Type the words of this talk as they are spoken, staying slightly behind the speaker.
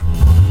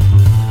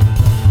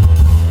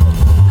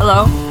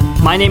Hello,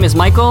 my name is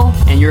Michael,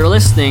 and you're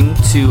listening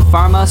to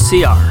Pharma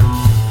CR.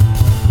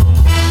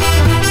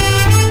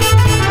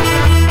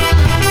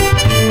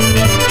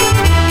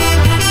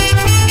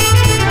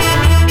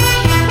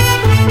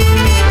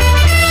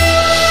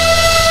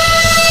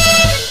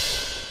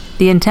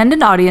 The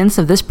intended audience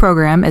of this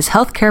program is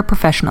healthcare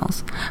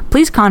professionals.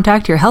 Please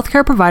contact your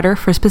healthcare provider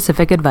for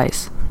specific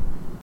advice.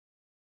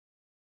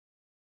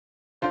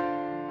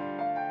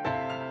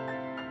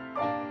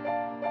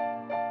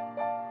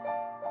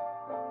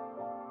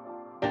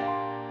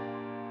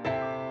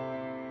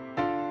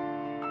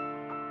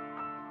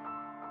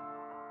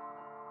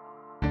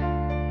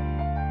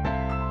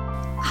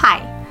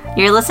 Hi,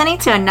 you're listening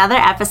to another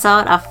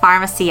episode of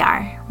Pharma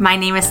CR. My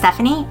name is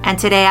Stephanie, and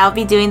today I'll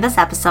be doing this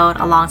episode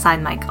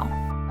alongside Michael.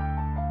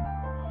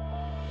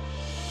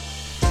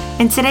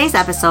 In today's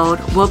episode,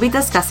 we'll be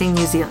discussing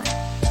New Zealand.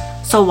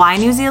 So why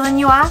New Zealand,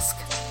 you ask?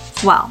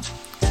 Well,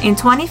 in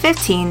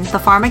 2015, the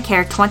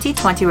PharmaCare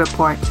 2020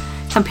 report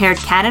compared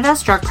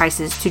Canada's drug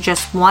prices to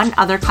just one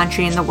other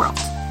country in the world,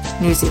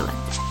 New Zealand.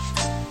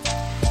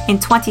 In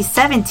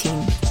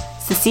 2017,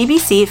 the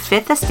CBC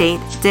Fifth Estate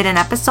did an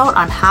episode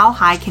on how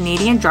high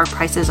Canadian drug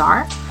prices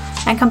are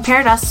and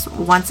compared us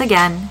once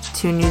again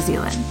to New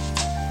Zealand.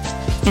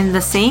 In the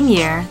same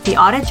year, the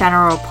Audit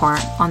General report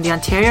on the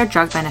Ontario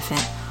Drug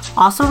Benefit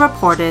also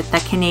reported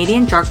that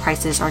Canadian drug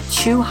prices are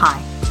too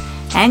high.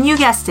 And you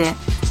guessed it,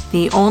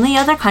 the only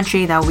other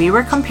country that we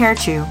were compared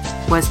to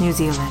was New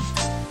Zealand.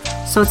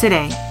 So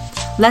today,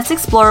 let's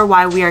explore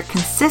why we are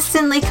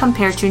consistently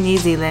compared to New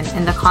Zealand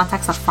in the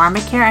context of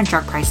pharmacare and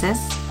drug prices.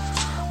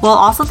 We'll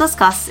also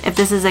discuss if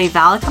this is a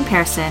valid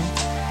comparison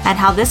and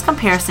how this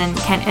comparison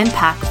can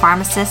impact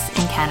pharmacists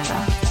in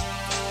Canada.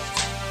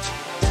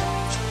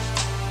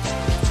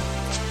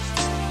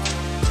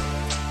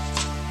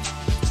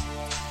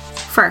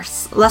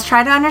 First, let's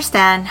try to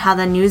understand how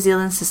the New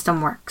Zealand system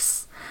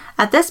works.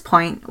 At this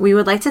point, we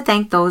would like to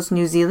thank those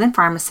New Zealand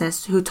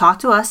pharmacists who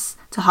talked to us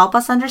to help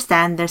us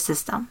understand their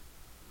system.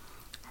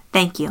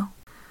 Thank you.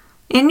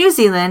 In New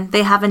Zealand,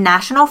 they have a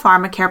national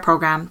pharmacare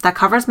program that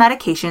covers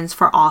medications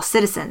for all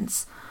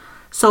citizens.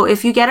 So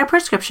if you get a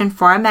prescription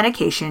for a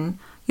medication,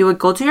 you would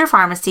go to your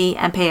pharmacy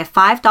and pay a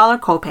 $5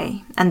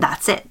 copay, and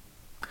that's it.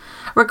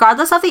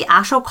 Regardless of the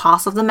actual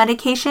cost of the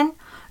medication,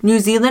 New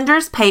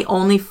Zealanders pay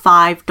only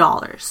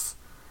 $5.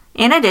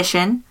 In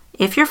addition,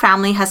 if your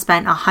family has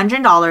spent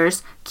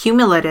 $100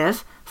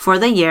 cumulative for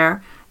the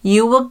year,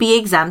 you will be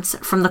exempt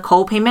from the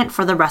copayment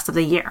for the rest of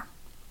the year.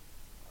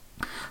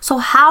 So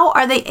how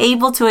are they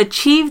able to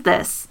achieve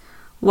this?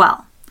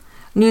 Well,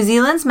 New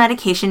Zealand's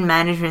medication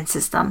management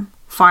system,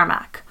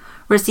 PHARMAC,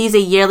 receives a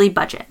yearly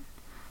budget.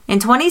 In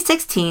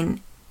 2016,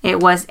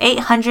 it was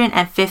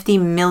 $850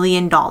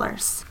 million.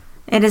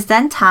 It is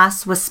then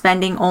tasked with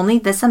spending only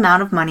this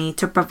amount of money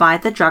to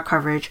provide the drug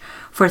coverage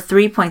for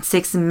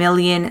 3.6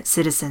 million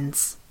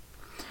citizens.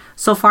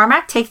 So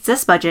PHARMAC takes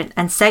this budget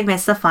and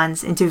segments the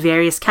funds into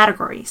various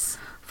categories.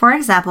 For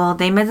example,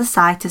 they may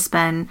decide to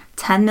spend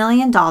 $10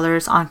 million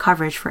on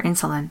coverage for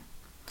insulin.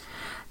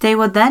 They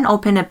would then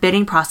open a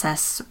bidding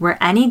process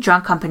where any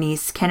drug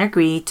companies can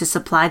agree to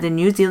supply the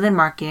New Zealand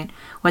market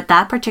with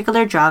that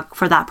particular drug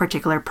for that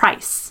particular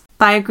price.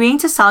 By agreeing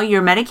to sell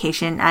your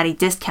medication at a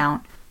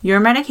discount, your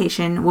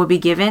medication will be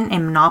given a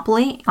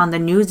monopoly on the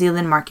New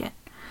Zealand market.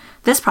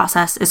 This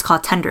process is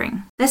called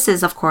tendering. This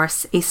is, of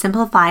course, a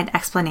simplified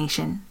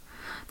explanation.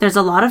 There's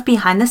a lot of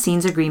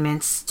behind-the-scenes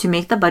agreements to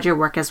make the budget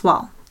work as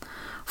well.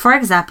 For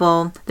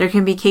example, there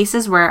can be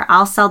cases where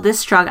I'll sell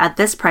this drug at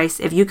this price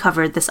if you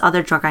cover this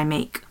other drug I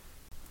make.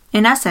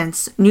 In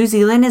essence, New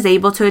Zealand is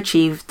able to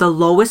achieve the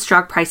lowest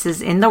drug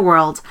prices in the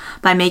world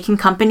by making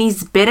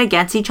companies bid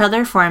against each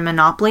other for a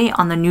monopoly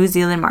on the New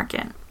Zealand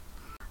market.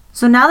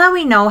 So now that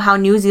we know how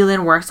New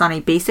Zealand works on a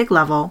basic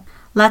level,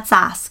 let's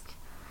ask,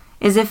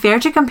 is it fair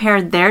to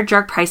compare their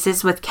drug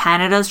prices with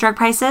Canada's drug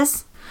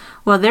prices?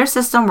 Well, their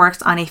system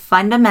works on a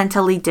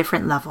fundamentally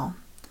different level.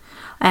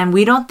 And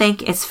we don't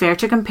think it's fair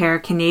to compare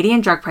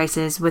Canadian drug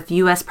prices with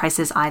US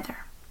prices either.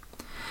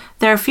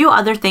 There are a few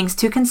other things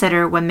to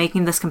consider when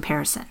making this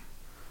comparison.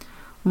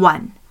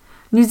 1.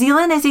 New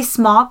Zealand is a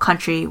small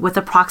country with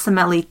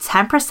approximately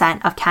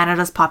 10% of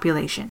Canada's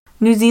population.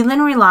 New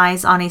Zealand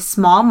relies on a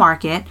small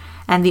market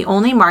and the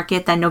only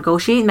market that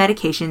negotiates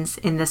medications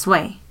in this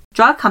way.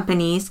 Drug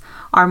companies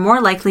are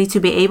more likely to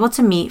be able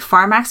to meet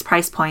PHARMAC's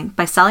price point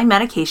by selling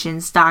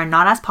medications that are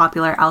not as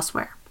popular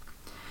elsewhere.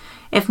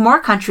 If more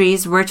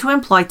countries were to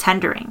employ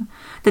tendering,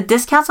 the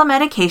discounts on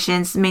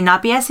medications may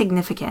not be as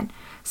significant,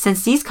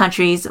 since these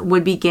countries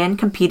would begin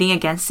competing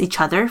against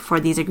each other for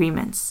these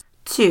agreements.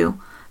 2.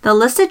 The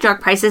listed drug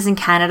prices in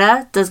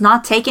Canada does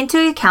not take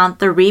into account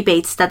the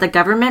rebates that the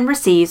government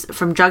receives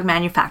from drug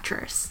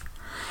manufacturers.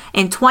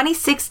 In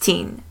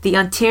 2016, the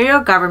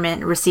Ontario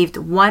government received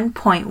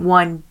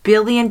 $1.1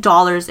 billion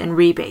in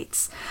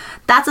rebates.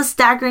 That's a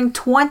staggering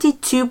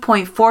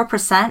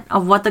 22.4%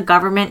 of what the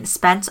government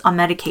spent on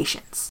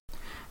medications.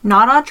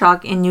 Not all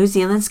drugs in New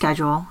Zealand's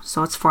schedule,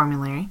 so it's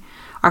formulary,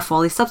 are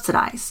fully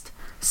subsidized.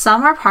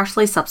 Some are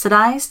partially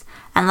subsidized,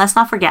 and let's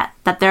not forget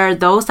that there are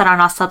those that are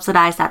not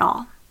subsidized at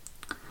all.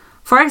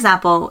 For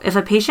example, if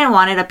a patient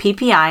wanted a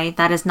PPI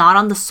that is not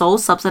on the sole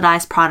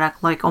subsidized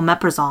product like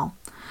omeprazole,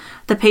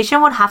 the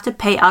patient would have to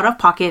pay out of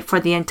pocket for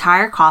the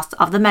entire cost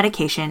of the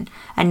medication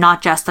and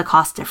not just the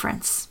cost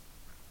difference.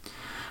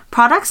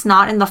 Products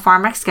not in the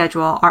Pharmac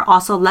schedule are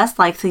also less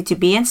likely to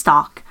be in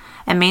stock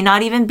and may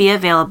not even be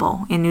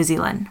available in New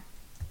Zealand.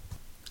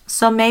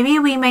 So maybe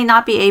we may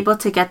not be able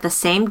to get the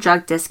same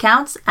drug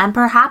discounts, and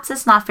perhaps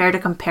it's not fair to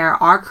compare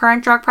our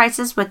current drug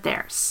prices with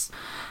theirs.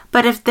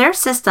 But if their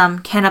system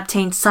can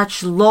obtain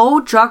such low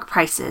drug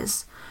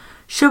prices,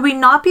 should we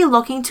not be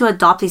looking to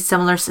adopt a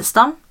similar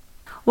system?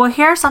 Well,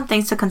 here are some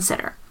things to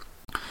consider.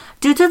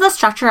 Due to the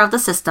structure of the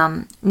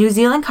system, New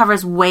Zealand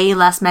covers way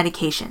less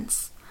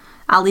medications,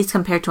 at least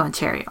compared to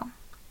Ontario.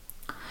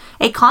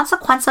 A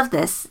consequence of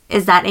this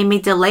is that it may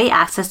delay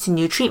access to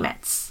new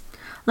treatments.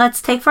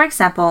 Let's take, for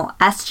example,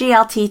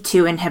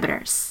 SGLT2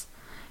 inhibitors.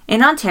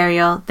 In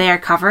Ontario, they are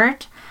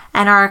covered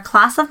and are a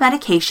class of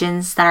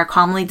medications that are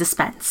commonly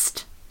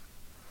dispensed.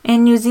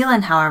 In New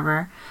Zealand,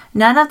 however,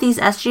 none of these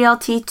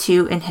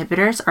SGLT2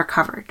 inhibitors are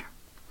covered.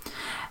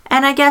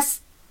 And I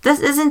guess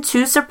this isn't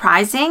too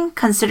surprising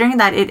considering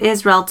that it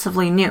is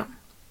relatively new.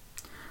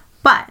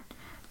 But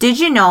did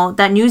you know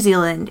that New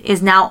Zealand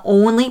is now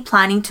only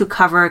planning to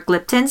cover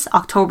gliptins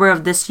October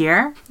of this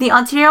year? The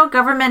Ontario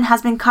government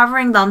has been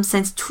covering them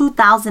since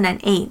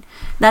 2008.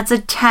 That's a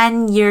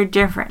 10-year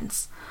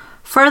difference.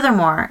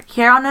 Furthermore,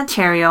 here in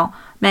Ontario,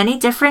 many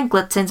different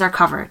gliptins are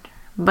covered,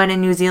 but in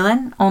New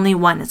Zealand, only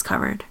one is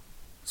covered.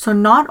 So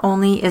not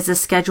only is the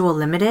schedule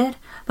limited,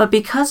 but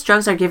because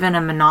drugs are given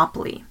a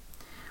monopoly,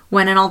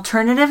 when an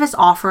alternative is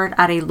offered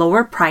at a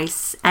lower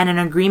price and an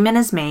agreement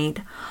is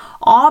made,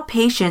 all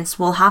patients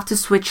will have to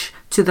switch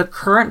to the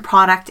current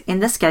product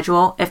in the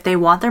schedule if they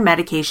want their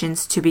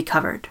medications to be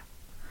covered.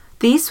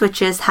 These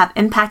switches have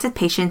impacted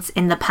patients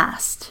in the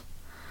past.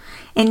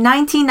 In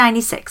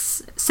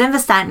 1996,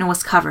 simvastatin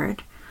was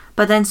covered,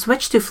 but then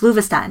switched to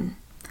fluvastatin.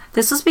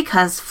 This was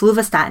because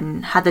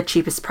fluvastatin had the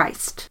cheapest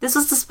price. This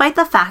was despite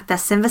the fact that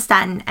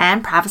simvastatin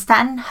and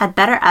pravastatin had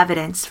better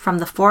evidence from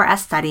the 4S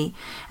study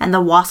and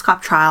the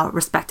WASCOP trial,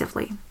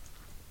 respectively.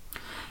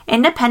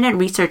 Independent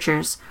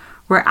researchers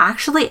were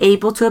actually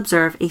able to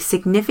observe a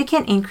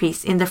significant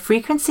increase in the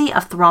frequency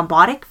of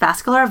thrombotic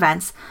vascular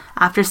events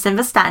after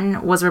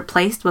simvastatin was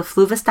replaced with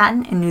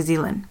fluvastatin in New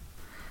Zealand.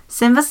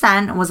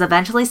 Simvastatin was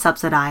eventually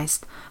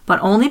subsidized, but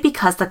only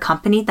because the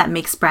company that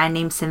makes brand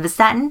name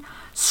simvastatin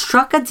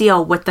struck a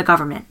deal with the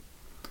government.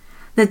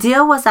 The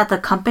deal was that the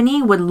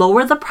company would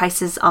lower the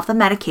prices of the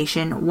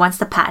medication once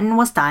the patent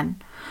was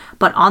done,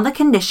 but on the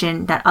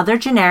condition that other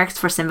generics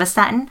for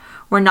simvastatin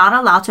were not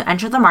allowed to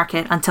enter the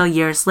market until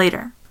years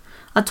later.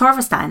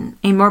 Atorvastatin,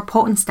 a more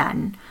potent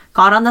statin,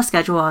 got on the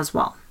schedule as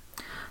well.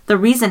 The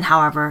reason,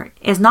 however,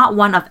 is not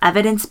one of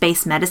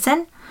evidence-based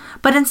medicine,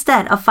 but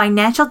instead of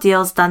financial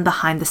deals done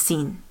behind the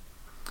scene.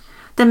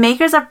 The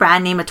makers of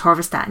brand name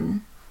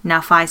atorvastatin,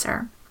 now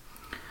Pfizer,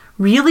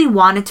 really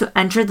wanted to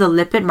enter the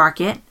lipid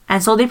market,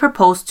 and so they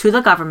proposed to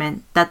the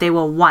government that they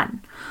will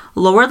 1.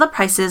 Lower the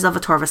prices of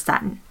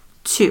atorvastatin,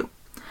 2.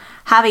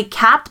 Have a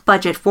capped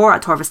budget for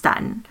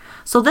atorvastatin,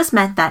 so this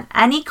meant that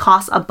any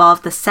cost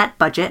above the set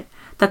budget,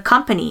 the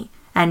company,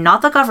 and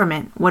not the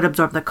government, would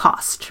absorb the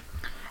cost.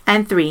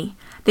 And 3.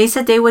 They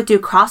said they would do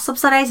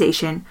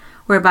cross-subsidization,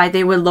 whereby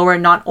they would lower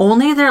not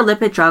only their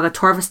lipid drug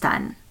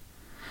atorvastatin,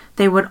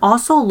 they would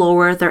also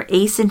lower their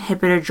ACE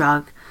inhibitor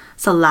drug,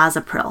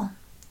 cilazapril.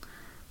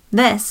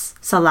 This,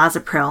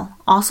 cilazapril,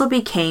 also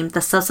became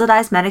the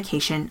subsidized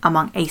medication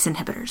among ACE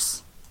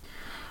inhibitors.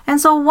 And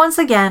so once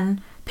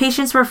again,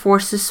 patients were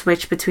forced to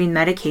switch between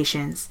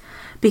medications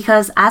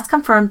because, as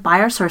confirmed by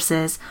our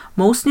sources,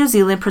 most New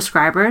Zealand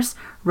prescribers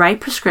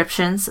write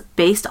prescriptions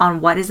based on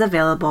what is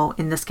available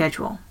in the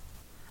schedule.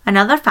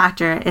 Another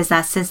factor is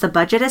that since the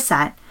budget is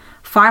set,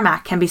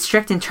 Pharmac can be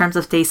strict in terms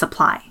of day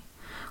supply.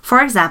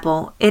 For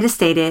example, it is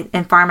stated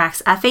in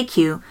Pharmac's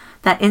FAQ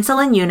that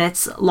insulin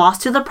units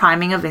lost to the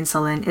priming of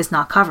insulin is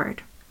not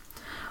covered.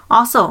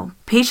 Also,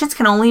 patients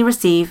can only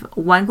receive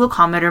one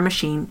glucometer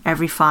machine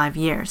every 5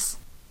 years.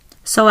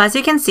 So as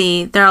you can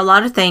see, there are a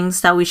lot of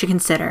things that we should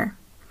consider.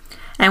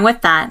 And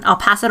with that, I'll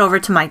pass it over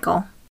to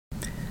Michael.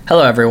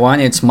 Hello everyone,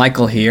 it's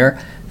Michael here.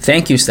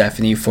 Thank you,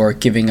 Stephanie, for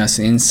giving us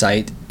an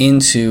insight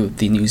into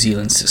the New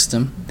Zealand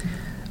system.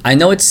 I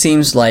know it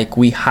seems like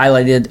we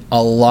highlighted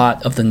a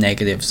lot of the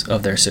negatives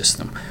of their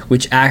system,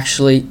 which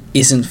actually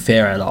isn't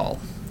fair at all.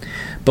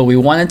 But we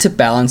wanted to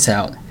balance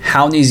out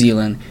how New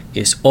Zealand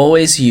is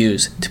always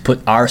used to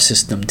put our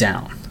system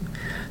down.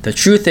 The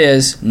truth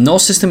is, no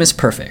system is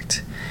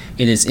perfect.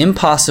 It is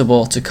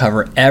impossible to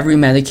cover every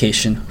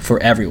medication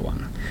for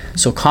everyone,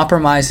 so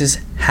compromises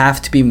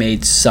have to be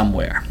made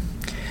somewhere.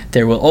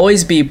 There will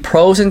always be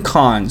pros and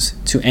cons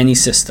to any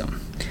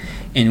system,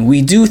 and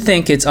we do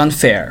think it's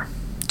unfair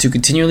to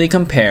continually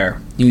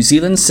compare New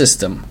Zealand's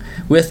system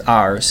with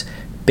ours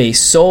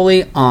based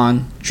solely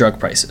on drug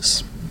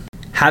prices.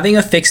 Having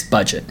a fixed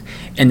budget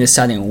and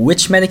deciding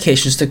which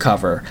medications to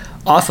cover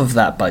off of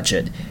that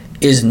budget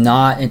is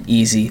not an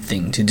easy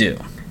thing to do.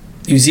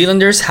 New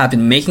Zealanders have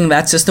been making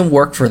that system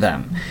work for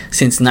them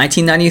since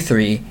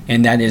 1993,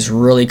 and that is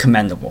really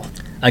commendable.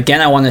 Again,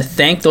 I want to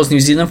thank those New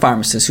Zealand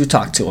pharmacists who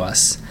talked to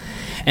us.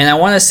 And I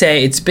want to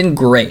say it's been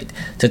great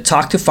to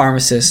talk to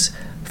pharmacists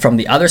from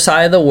the other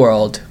side of the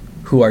world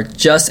who are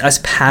just as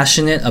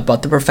passionate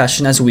about the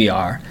profession as we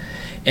are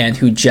and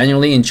who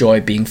genuinely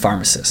enjoy being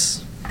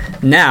pharmacists.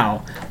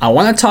 Now, I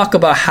want to talk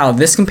about how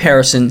this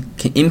comparison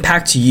can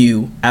impact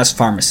you as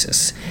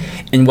pharmacists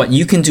and what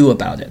you can do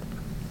about it.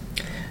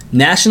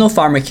 National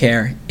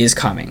Pharmacare is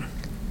coming,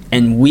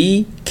 and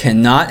we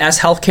cannot, as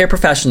healthcare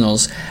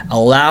professionals,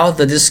 allow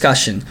the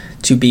discussion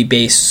to be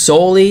based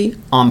solely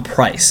on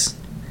price.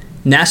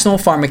 National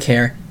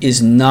Pharmacare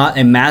is not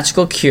a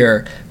magical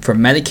cure for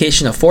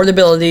medication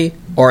affordability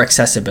or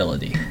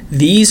accessibility.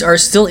 These are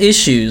still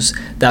issues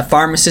that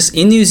pharmacists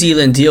in New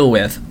Zealand deal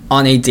with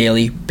on a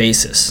daily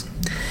basis.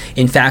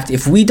 In fact,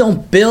 if we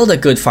don't build a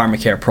good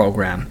pharmacare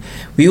program,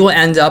 we will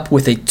end up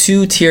with a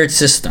two-tiered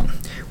system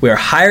where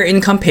higher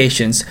income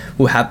patients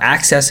will have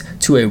access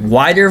to a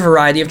wider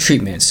variety of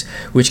treatments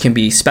which can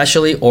be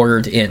specially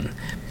ordered in,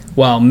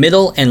 while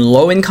middle and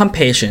low income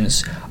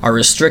patients are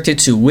restricted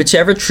to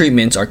whichever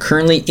treatments are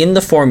currently in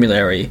the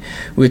formulary,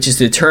 which is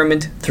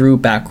determined through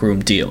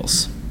backroom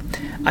deals.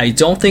 I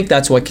don't think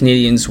that's what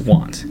Canadians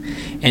want.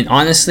 And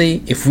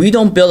honestly, if we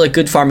don't build a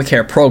good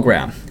pharmacare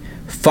program,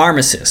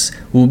 pharmacists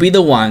will be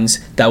the ones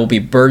that will be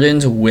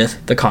burdened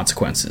with the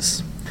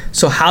consequences.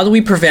 So how do we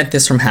prevent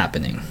this from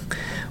happening?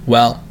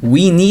 Well,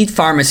 we need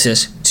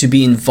pharmacists to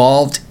be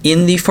involved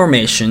in the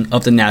formation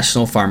of the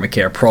National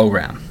Pharmacare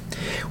Program.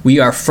 We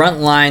are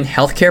frontline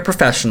healthcare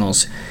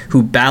professionals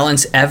who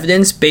balance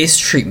evidence-based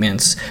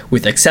treatments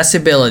with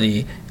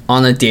accessibility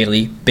on a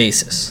daily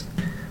basis.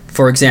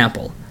 For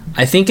example,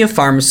 I think if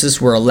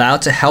pharmacists were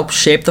allowed to help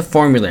shape the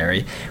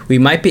formulary, we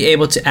might be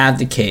able to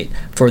advocate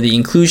for the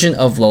inclusion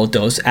of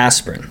low-dose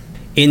aspirin.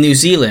 In New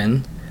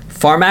Zealand,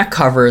 Pharmac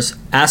covers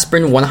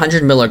aspirin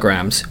 100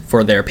 milligrams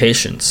for their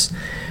patients.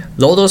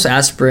 Low-dose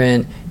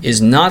aspirin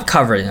is not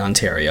covered in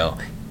Ontario,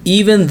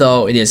 even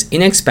though it is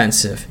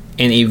inexpensive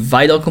and a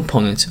vital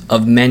component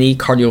of many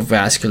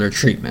cardiovascular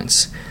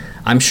treatments.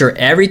 I'm sure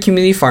every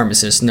community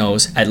pharmacist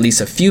knows at least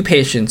a few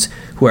patients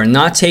who are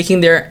not taking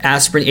their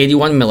aspirin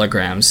 81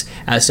 milligrams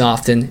as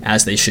often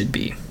as they should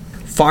be.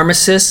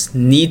 Pharmacists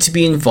need to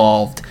be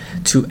involved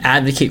to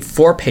advocate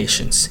for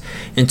patients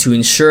and to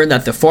ensure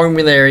that the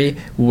formulary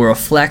will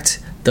reflect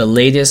the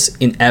latest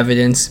in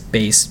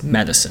evidence-based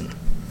medicine.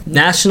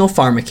 National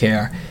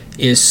Pharmacare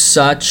is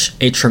such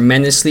a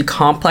tremendously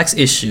complex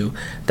issue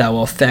that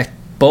will affect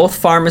both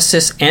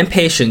pharmacists and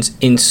patients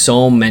in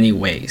so many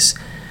ways.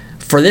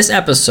 For this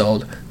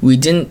episode, we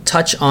didn't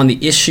touch on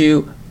the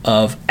issue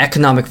of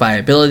economic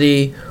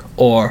viability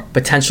or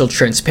potential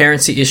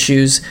transparency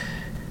issues.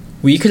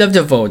 We could have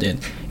devoted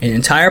an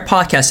entire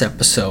podcast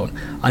episode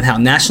on how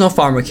National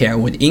Pharmacare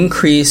would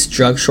increase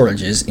drug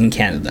shortages in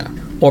Canada,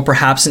 or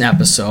perhaps an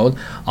episode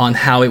on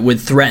how it would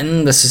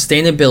threaten the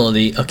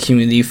sustainability of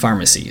community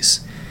pharmacies.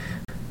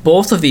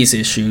 Both of these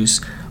issues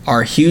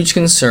are huge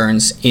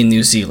concerns in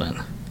New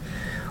Zealand.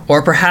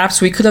 Or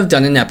perhaps we could have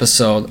done an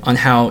episode on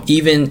how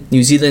even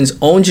New Zealand's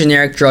own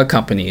generic drug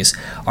companies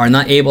are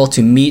not able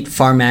to meet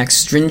Pharmac's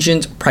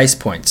stringent price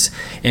points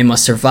and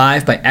must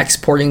survive by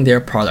exporting their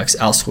products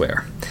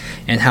elsewhere,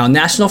 and how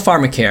National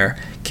Pharmacare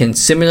can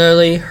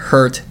similarly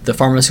hurt the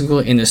pharmaceutical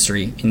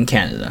industry in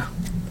Canada.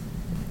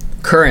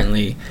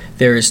 Currently,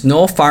 there is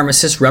no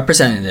pharmacist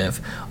representative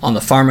on the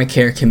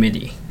Pharmacare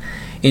Committee.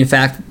 In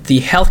fact,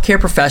 the healthcare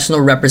professional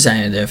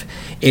representative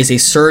is a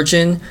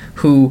surgeon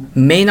who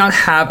may not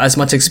have as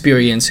much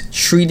experience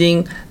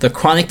treating the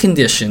chronic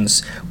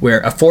conditions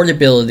where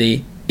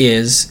affordability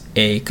is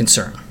a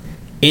concern.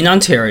 In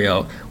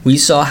Ontario, we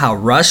saw how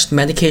rushed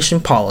medication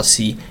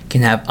policy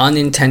can have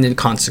unintended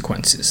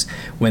consequences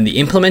when the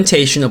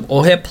implementation of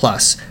OHIP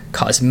Plus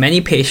caused many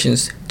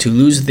patients to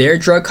lose their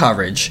drug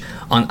coverage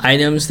on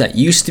items that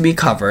used to be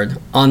covered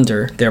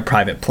under their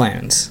private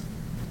plans.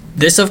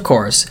 This, of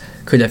course,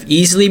 could have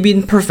easily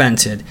been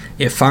prevented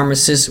if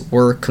pharmacists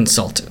were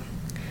consulted.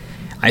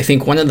 I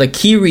think one of the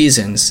key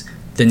reasons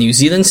the New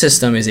Zealand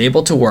system is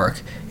able to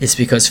work is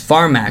because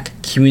Pharmac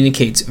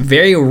communicates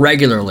very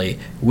regularly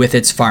with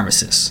its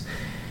pharmacists.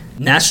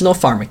 National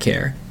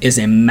Pharmacare is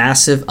a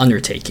massive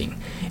undertaking,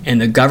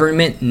 and the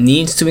government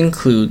needs to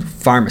include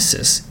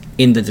pharmacists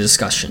in the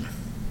discussion.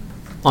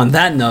 On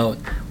that note,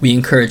 we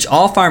encourage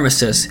all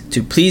pharmacists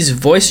to please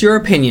voice your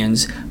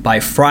opinions by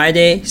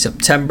Friday,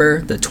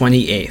 September the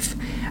 28th,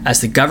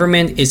 as the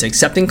government is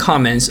accepting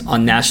comments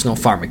on National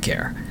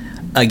Pharmacare.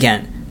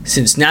 Again,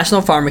 since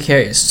National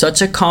Pharmacare is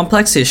such a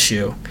complex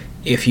issue,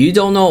 if you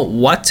don't know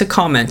what to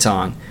comment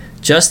on,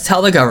 just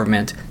tell the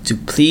government to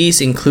please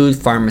include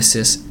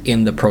pharmacists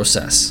in the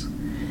process.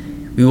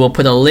 We will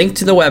put a link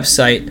to the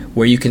website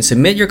where you can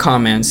submit your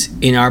comments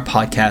in our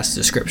podcast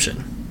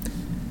description.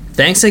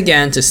 Thanks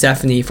again to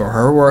Stephanie for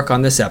her work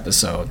on this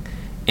episode,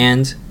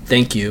 and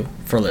thank you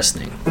for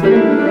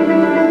listening.